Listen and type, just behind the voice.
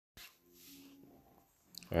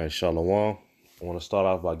All right, Shalom. I want to start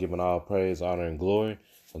off by giving all praise, honor, and glory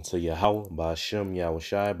unto Yahweh, by Hashem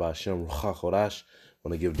Yahushai, by Hashem Ruach HaKodesh. I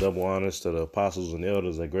want to give double honors to the apostles and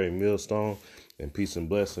elders at Great Millstone, and peace and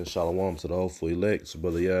blessings. Shalom to the hopeful elect. It's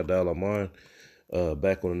Brother Yadal Aman,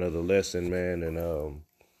 back with another lesson, man. And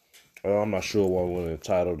I'm not sure what I want to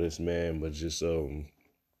entitle this, man, but just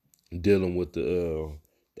dealing with the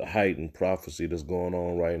heightened prophecy that's going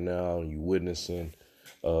on right now. And you witnessing,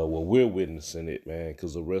 we're witnessing it, man,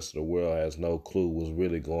 because the rest of the world has no clue what's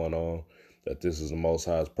really going on. That this is the Most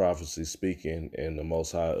High's prophecy speaking, and the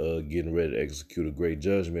Most High getting ready to execute a great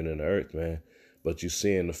judgment in the earth, man. But you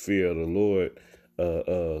seeing the fear of the Lord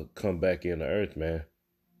come back in the earth, man.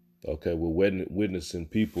 Okay, we're witnessing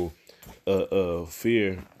people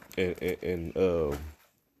fear and the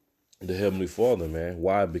Heavenly Father, man.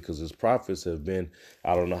 Why? Because his prophets have been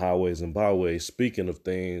out on the highways and byways speaking of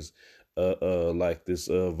things like this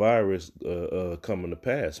virus coming to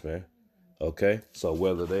pass, man. Okay, so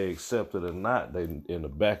whether they accept it or not, they in the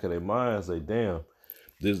back of their minds, they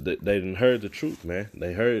they didn't heard the truth, man.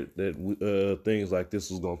 They heard that things like this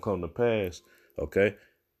was gonna come to pass. Okay,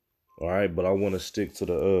 all right, but I want to stick to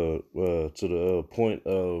the point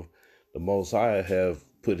of the Most High have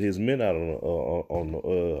put His men out on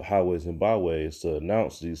the highways and byways to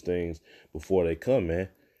announce these things before they come, man.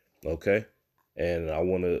 Okay, and I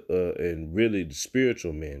want to and really the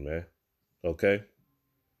spiritual men, man. Okay,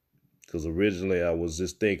 because originally I was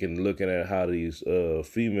just looking at how these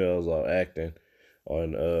females are acting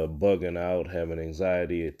on bugging out, having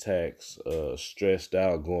anxiety attacks, stressed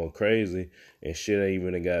out, going crazy, and shit ain't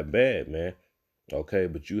even got bad, man. Okay,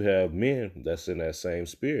 but you have men that's in that same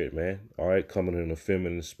spirit, man. All right, coming in a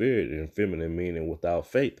feminine spirit, and feminine meaning without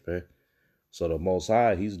faith, man. So the Most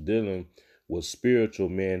High, he's dealing with spiritual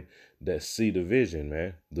men that see the vision,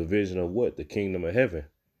 man. The vision of what? The kingdom of heaven.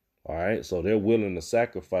 All right, so they're willing to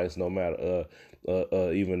sacrifice no matter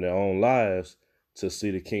even their own lives to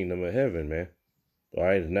see the kingdom of heaven, man. All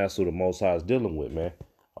right, and that's who the Most High is dealing with, man.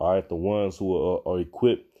 All right, the ones who are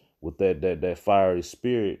equipped with that fiery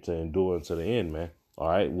spirit to endure unto the end, man. All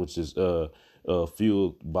right, which is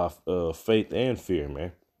fueled by faith and fear,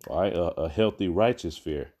 man. All right, a healthy, righteous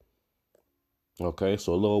fear. Okay,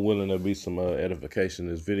 so Lord willing, there'll be some edification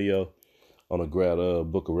in this video on the grad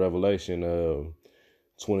book of Revelation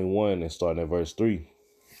 21 and starting at verse 3.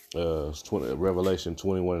 Revelation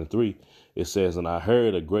 21 and 3. It says, "And I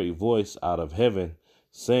heard a great voice out of heaven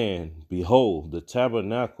saying, Behold, the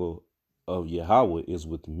tabernacle of Yahweh is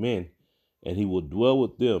with men, and he will dwell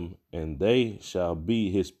with them, and they shall be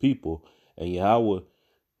his people, and Yahweh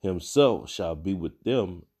himself shall be with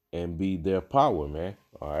them and be their power," man.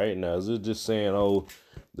 All right, now is it just saying,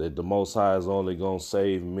 that the Most High is only going to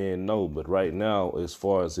save men? No, but right now, as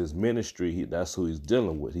far as his ministry, that's who he's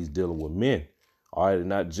dealing with. He's dealing with men. All right,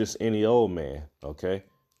 not just any old man, okay?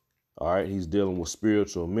 All right, he's dealing with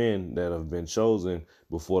spiritual men that have been chosen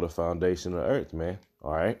before the foundation of the earth, man.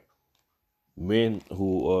 All right, men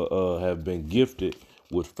who have been gifted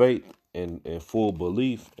with faith and full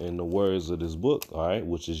belief in the words of this book, all right,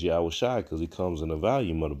 which is Yahushua, because he comes in the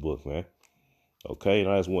volume of the book, man. Okay, and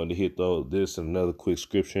I just wanted to hit this and another quick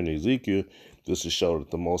scripture in Ezekiel just to show that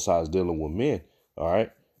the Most High is dealing with men, all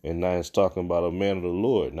right? And now it's talking about a man of the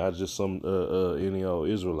Lord, not just some any old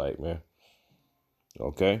Israelite, man.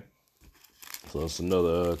 Okay, so it's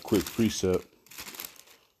another quick precept.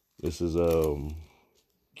 This is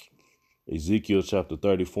Ezekiel chapter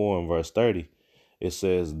 34 and verse 30. It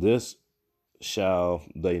says, "This shall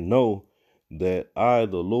they know that I,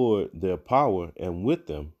 the Lord, their power, am with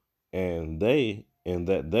them, and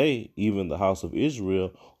that they, even the house of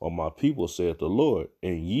Israel, are my people, saith the Lord.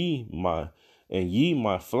 And ye my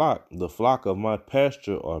flock, the flock of my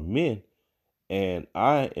pasture, are men, and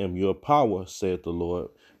I am your power, saith the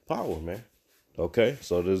Lord." Power, man. Okay,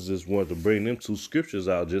 so this just wanted to bring them two scriptures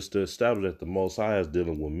out just to establish that the Most High is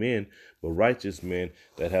dealing with men, but righteous men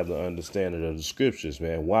that have the understanding of the scriptures,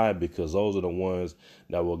 man. Why? Because those are the ones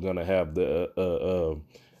that we're gonna have the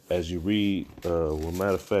as you read. Well,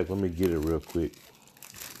 matter of fact, let me get it real quick.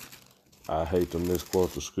 I hate to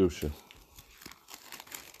misquote the scripture.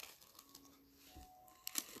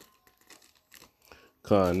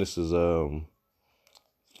 This is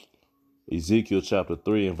Ezekiel chapter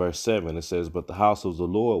 3 and verse 7. It says, "But the house of the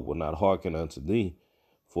Lord will not hearken unto thee,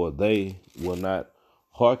 for they will not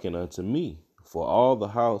hearken unto me. For all the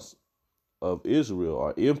house of Israel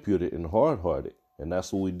are imputed and hard-hearted." And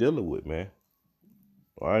that's what we're dealing with, man.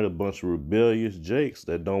 All right, a bunch of rebellious jakes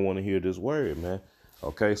that don't want to hear this word, man.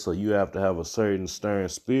 Okay, so you have to have a certain stern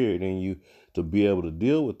spirit in you to be able to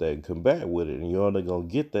deal with that and combat with it. And you're only going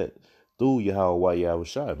to get that through Yahweh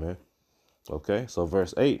Yahushua, man. Okay, so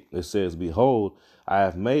verse 8, it says, Behold, I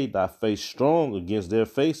have made thy face strong against their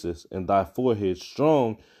faces, and thy forehead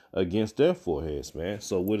strong against their foreheads, man.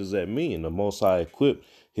 So what does that mean? The Most High equipped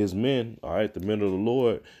his men, all right, the men of the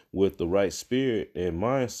Lord, with the right spirit and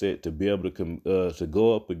mindset to be able to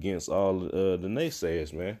go up against all the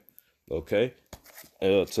naysayers, man. Okay,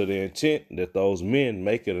 to the intent that those men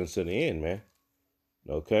make it unto the end, man.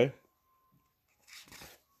 Okay.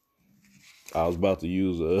 I was about to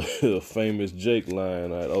use a famous Jake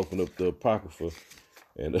line. I'd open up the Apocrypha,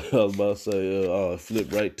 and I was about to say,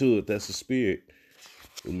 flip right to it. That's the spirit.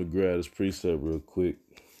 Let me grab this precept real quick.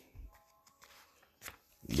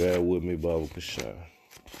 Bear with me, Baba Kashan.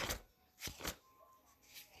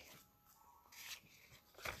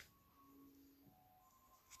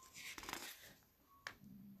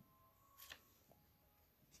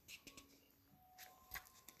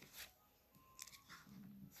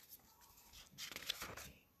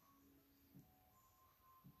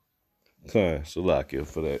 Okay, so lock it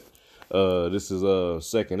for that. This is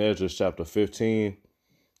Second Ezra chapter 15,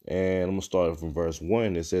 and I'm gonna start from verse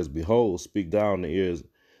 1. It says, Behold, speak down the ears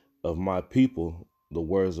of my people the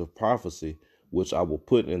words of prophecy, which I will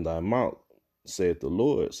put in thy mouth, saith the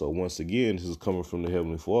Lord. So once again, this is coming from the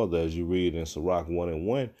Heavenly Father, as you read in Sirach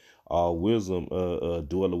 1:1. All wisdom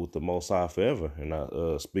dwelleth with the Most High forever. And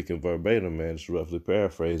I speaking verbatim, man, just roughly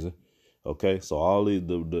paraphrasing. Okay, so all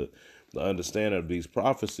the understanding of these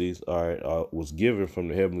prophecies was given from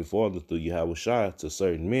the Heavenly Father through Yahweh Shai to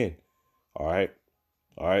certain men. All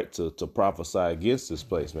right, to prophesy against this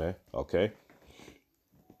place, man. Okay.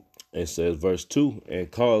 It says, verse 2, and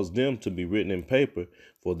cause them to be written in paper,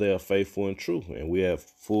 for they are faithful and true. And we have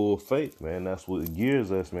full faith, man. That's what gears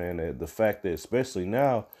us, man. That the fact that especially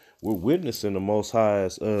now we're witnessing the Most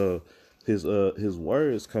High's his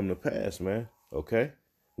words come to pass, man. Okay,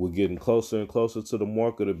 we're getting closer and closer to the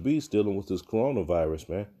mark of the beast, dealing with this coronavirus,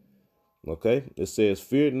 man. Okay, it says,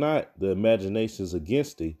 Fear not the imaginations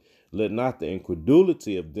against thee. Let not the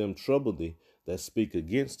incredulity of them trouble thee that speak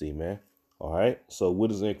against thee, man. All right, so what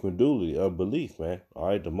is incredulity? Unbelief, man. All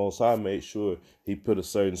right, the Most High made sure he put a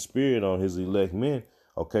certain spirit on his elect men,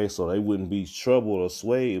 okay, so they wouldn't be troubled or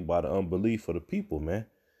swayed by the unbelief of the people, man,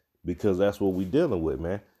 because that's what we dealing with,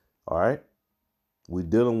 man. All right, we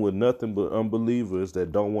dealing with nothing but unbelievers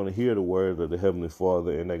that don't want to hear the word of the Heavenly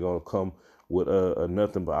Father, and they're gonna come with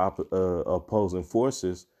nothing but opposing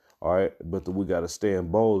forces. All right, but we got to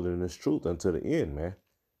stand bold in this truth until the end, man.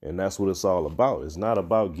 And that's what it's all about. It's not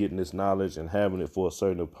about getting this knowledge and having it for a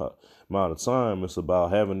certain amount of time. It's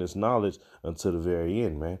about having this knowledge until the very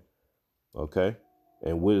end, man. Okay.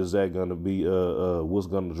 And what is that going to be? What's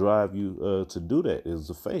going to drive you to do that is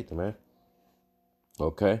the faith, man.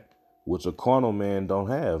 Okay. Which a carnal man don't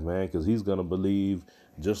have, man, because he's going to believe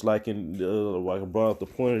just like like I brought up the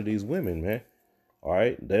point of these women, man. All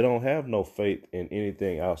right, they don't have no faith in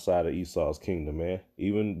anything outside of Esau's kingdom, man.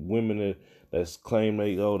 Even women that's claim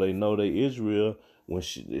they know they Israel when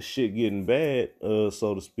shit getting bad,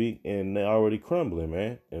 so to speak, and they already crumbling,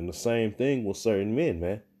 man. And the same thing with certain men,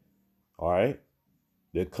 man. All right,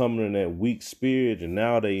 they're coming in that weak spirit, and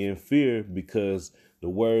now they in fear because the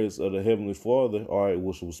words of the Heavenly Father, all right,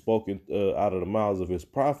 which was spoken out of the mouths of his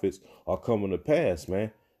prophets, are coming to pass,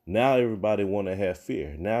 man. Now everybody want to have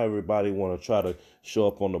fear. Now everybody want to try to show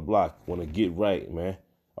up on the block, want to get right, man.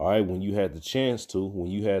 All right, when you had the chance to, when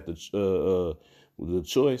you had the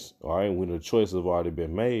choice, all right, when the choice have already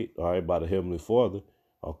been made, all right, by the Heavenly Father,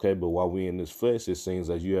 okay. But while we in this flesh, it seems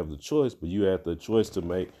like you have the choice, but you have the choice to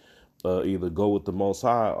make. Either go with the Most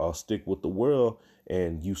High or stick with the world,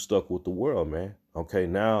 and you stuck with the world, man. Okay,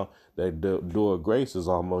 now that door of grace is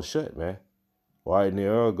almost shut, man. All right, and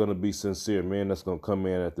there are going to be sincere men that's going to come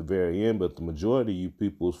in at the very end, but the majority of you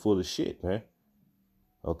people is full of shit, man.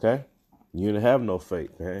 Okay? You didn't have no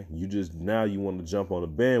faith, man. You just, now you want to jump on the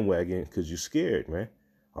bandwagon because you're scared, man.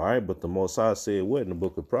 All right, but the Most High said what in the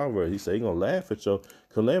book of Proverbs? He said he's going to laugh at your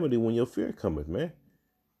calamity when your fear cometh, man.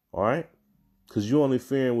 All right? Because you're only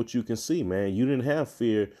fearing what you can see, man. You didn't have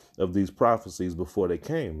fear of these prophecies before they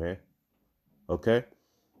came, man. Okay?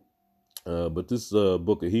 But this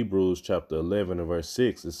book of Hebrews, chapter 11 and verse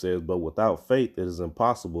 6, it says, But without faith, it is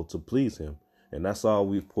impossible to please him. And that's all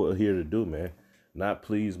we've put here to do, man. Not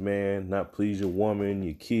please man, not please your woman,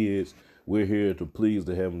 your kids. We're here to please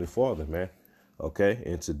the Heavenly Father, man. Okay?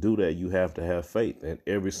 And to do that, you have to have faith in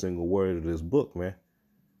every single word of this book, man.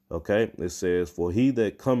 Okay? It says, For he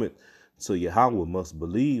that cometh to Yahweh must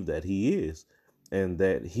believe that he is, and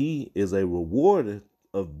that he is a rewarder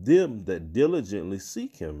of them that diligently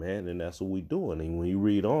seek him, man. And that's what we're doing. And when you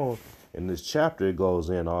read on in this chapter, it goes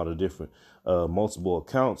in all the different multiple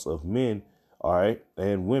accounts of men, all right,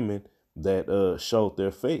 and women that showed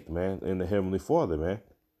their faith, man, in the Heavenly Father, man.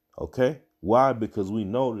 Okay? Why? Because we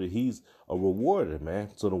know that he's a rewarder, man,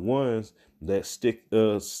 to the ones that stick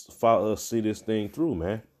follow see this thing through,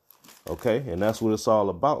 man. Okay? And that's what it's all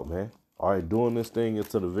about, man. All right, doing this thing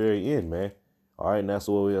until the very end, man. All right, and that's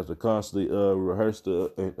why we have to constantly rehearse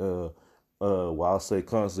well, I'll say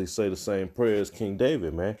constantly say the same prayer as King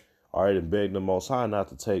David, man. All right, and beg the Most High not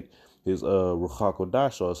to take his Ruach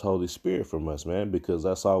HaKodesh or his Holy Spirit from us, man, because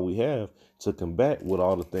that's all we have to combat with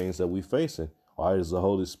all the things that we facing. All right, is the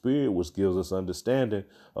Holy Spirit, which gives us understanding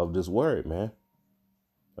of this word, man.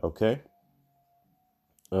 Okay.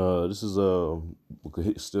 This is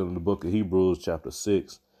still in the book of Hebrews, chapter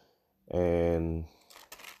 6, and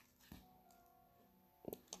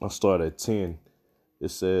I'll start at 10. It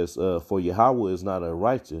says, "For Yahweh is not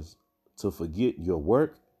unrighteous to forget your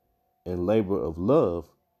work and labor of love,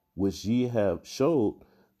 which ye have showed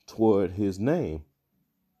toward his name,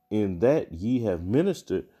 in that ye have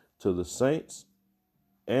ministered to the saints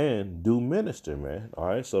and do minister," man. All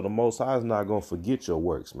right. So the Most High is not going to forget your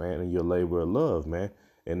works, man, and your labor of love, man.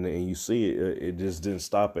 And you see it just didn't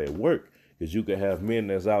stop at work, because you could have men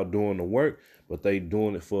that's out doing the work, but they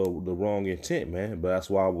doing it for the wrong intent, man. But that's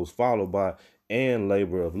why it was followed by and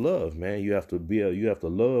labor of love, man. You have to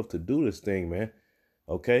love to do this thing, man.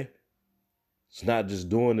 Okay. It's not just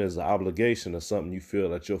doing it as an obligation or something you feel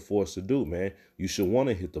that you're forced to do, man. You should want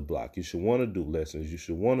to hit the block. You should want to do lessons. You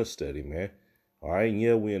should want to study, man. All right. And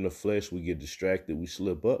yeah, we in the flesh, we get distracted, we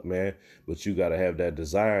slip up, man. But you got to have that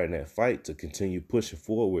desire and that fight to continue pushing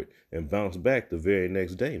forward and bounce back the very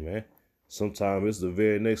next day, man. Sometimes it's the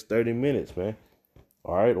very next 30 minutes, man.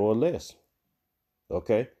 All right. Or less.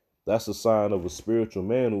 Okay. That's a sign of a spiritual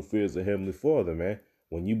man who fears the Heavenly Father, man.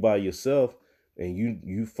 When you by yourself and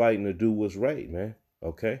you fighting to do what's right, man.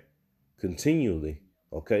 Okay. Continually.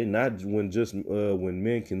 Okay. Not when just when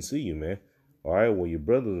men can see you, man. All right. When your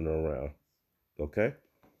brothers are around. Okay.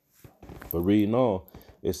 But reading on,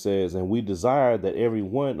 it says, "And we desire that every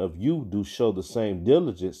one of you do show the same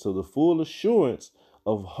diligence to the full assurance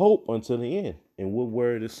of hope unto the end." And what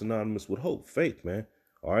word is synonymous with hope? Faith, man.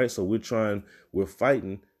 All right. So we're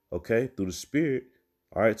fighting, okay, through the Spirit.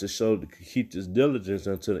 All right, to keep this diligence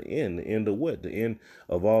until the end. The end of what? The end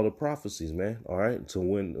of all the prophecies, man. All right. To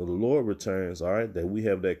when the Lord returns, all right, that we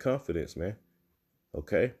have that confidence, man.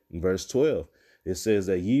 Okay. In verse 12, it says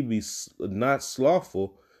that ye be not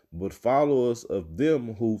slothful, but followers of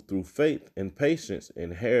them who through faith and patience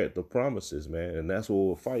inherit the promises, man. And that's what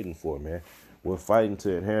we're fighting for, man. We're fighting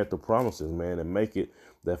to inherit the promises, man, and make it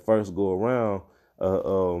that first go around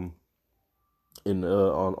on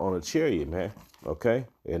a chariot, man. Okay,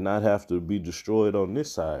 and not have to be destroyed on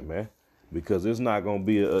this side, man, because it's not gonna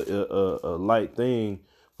be a light thing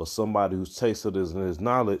for somebody who's tasted his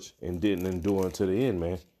knowledge and didn't endure unto the end,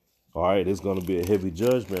 man. All right, it's gonna be a heavy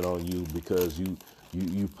judgment on you because you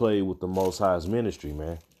played with the Most High's ministry,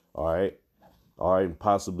 man. All right, and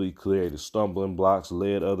possibly created stumbling blocks,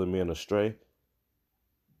 led other men astray.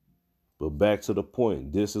 But back to the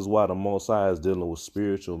point, this is why the Most High is dealing with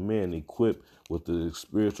spiritual men equipped with the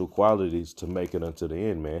spiritual qualities to make it unto the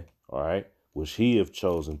end, man. All right, which he have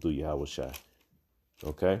chosen through Yahweh Shai.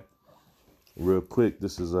 Okay, real quick,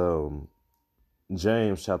 this is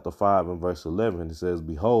James chapter 5 and verse 11. It says,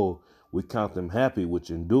 "Behold, we count them happy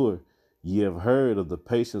which endure. Ye have heard of the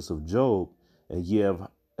patience of Job, and ye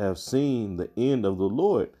have seen the end of the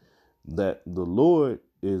Lord, that the Lord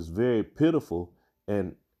is very pitiful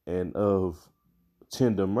and of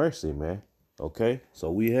tender mercy," man. Okay,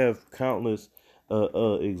 so we have countless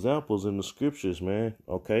examples in the scriptures, man.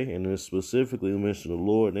 Okay, and it specifically mentioned the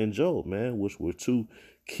Lord and Job, man, which were two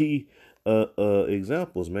key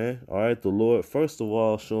examples, man. All right, the Lord first of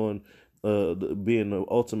all showing being the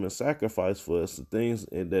ultimate sacrifice for us, the things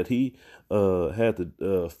that he had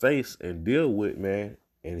to face and deal with, man,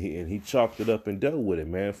 and he chalked it up and dealt with it,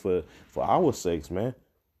 man, for our sakes, man.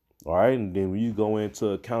 All right, and then when you go into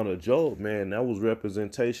account of Job, man, that was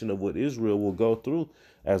representation of what Israel will go through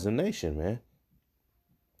as a nation, man.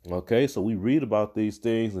 Okay, so we read about these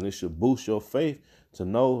things, and it should boost your faith to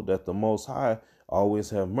know that the Most High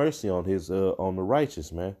always have mercy on on the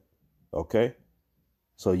righteous, man. Okay,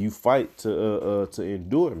 so you fight to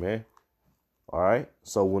endure, man. All right,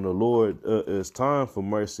 so when the Lord it's time for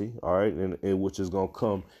mercy, all right, and which is gonna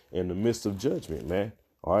come in the midst of judgment, man.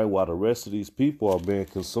 All right, while the rest of these people are being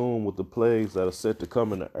consumed with the plagues that are set to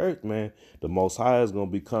come in the earth, man, the Most High is going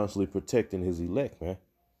to be constantly protecting his elect, man.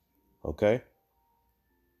 Okay?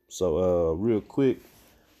 So, real quick,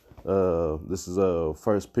 this is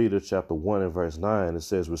 1 Peter chapter 1 and verse 9. It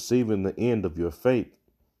says, "Receiving the end of your faith,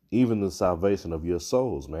 even the salvation of your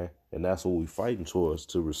souls," man. And that's what we're fighting towards,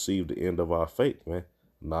 to receive the end of our faith, man.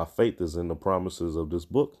 And our faith is in the promises of this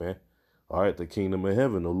book, man. All right, the kingdom of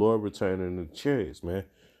heaven, the Lord returning in the chariots, man.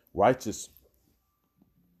 Righteousness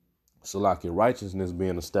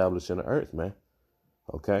being established in the earth, man.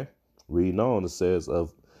 Okay. Reading on, it says,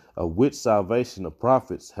 of which salvation the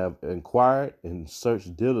prophets have inquired and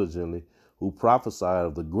searched diligently, who prophesied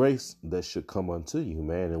of the grace that should come unto you,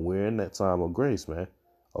 man. And we're in that time of grace, man.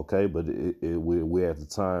 Okay, but we're at the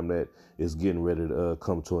time that is getting ready to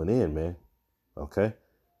come to an end, man. Okay.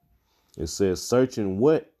 It says, searching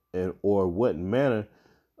what manner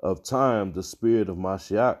of time the spirit of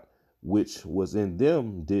Mashiach, which was in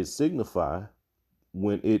them, did signify,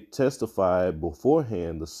 when it testified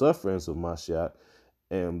beforehand the sufferings of Mashiach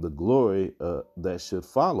and the glory that should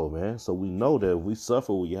follow, man. So we know that if we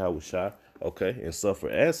suffer with Yahushua, okay, and suffer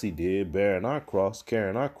as he did, bearing our cross,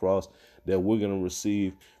 carrying our cross, that we're going to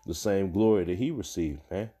receive the same glory that he received,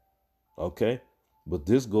 man. Okay. But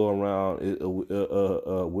this go around,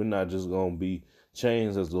 we're not just going to be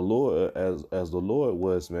changed as the Lord, as the Lord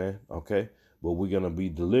was, man. Okay. But we're going to be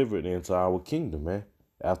delivered into our kingdom, man,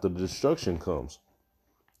 after the destruction comes.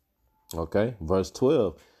 Okay. Verse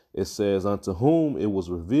 12, it says, unto whom it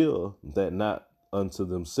was revealed that not unto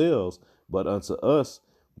themselves, but unto us,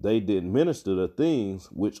 they did minister the things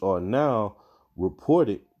which are now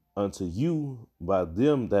reported unto you by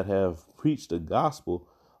them that have preached the gospel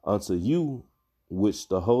unto you, which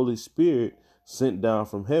the Holy Spirit sent down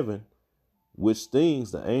from heaven, which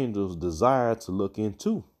things the angels desire to look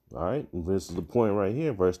into. All right. And this is the point right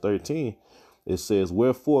here. Verse 13, it says,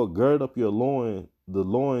 wherefore gird up your the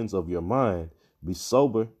loins of your mind, be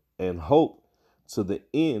sober, and hope to the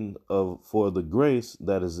end for the grace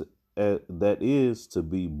that is to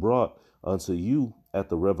be brought unto you at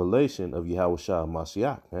the revelation of Yahushua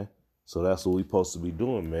Mashiach, man. So that's what we're supposed to be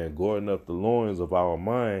doing, man. Girding up the loins of our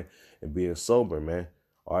mind and being sober, man.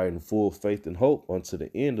 All right, in full faith and hope unto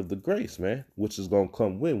the end of the grace, man, which is going to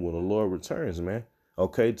come when the Lord returns, man.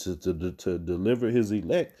 Okay, to deliver his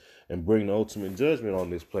elect and bring the ultimate judgment on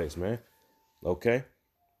this place, man. Okay.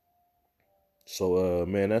 So,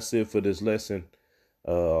 man, that's it for this lesson.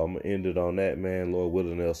 I'm going to end it on that, man. Lord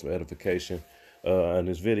willing, else some edification in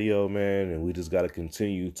this video, man. And we just got to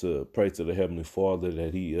continue to pray to the Heavenly Father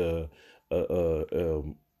that he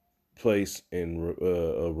place and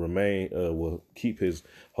remain, will keep his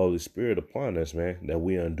Holy Spirit upon us, man, that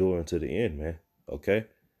we endure unto the end, man. Okay.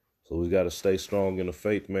 So we got to stay strong in the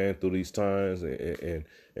faith, man, through these times and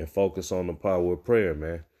focus on the power of prayer,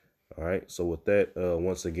 man. All right. So with that,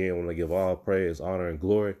 once again, I want to give all praise, honor, and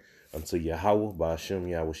glory unto Yahweh, by Hashem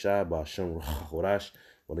Yahushai, by Hashem Ruach.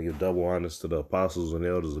 I want to give double honors to the apostles and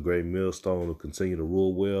elders, a great millstone, who continue to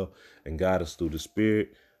rule well and guide us through the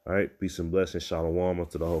Spirit. All right. Peace and blessings. Shalom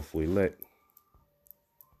unto the hopeful elect.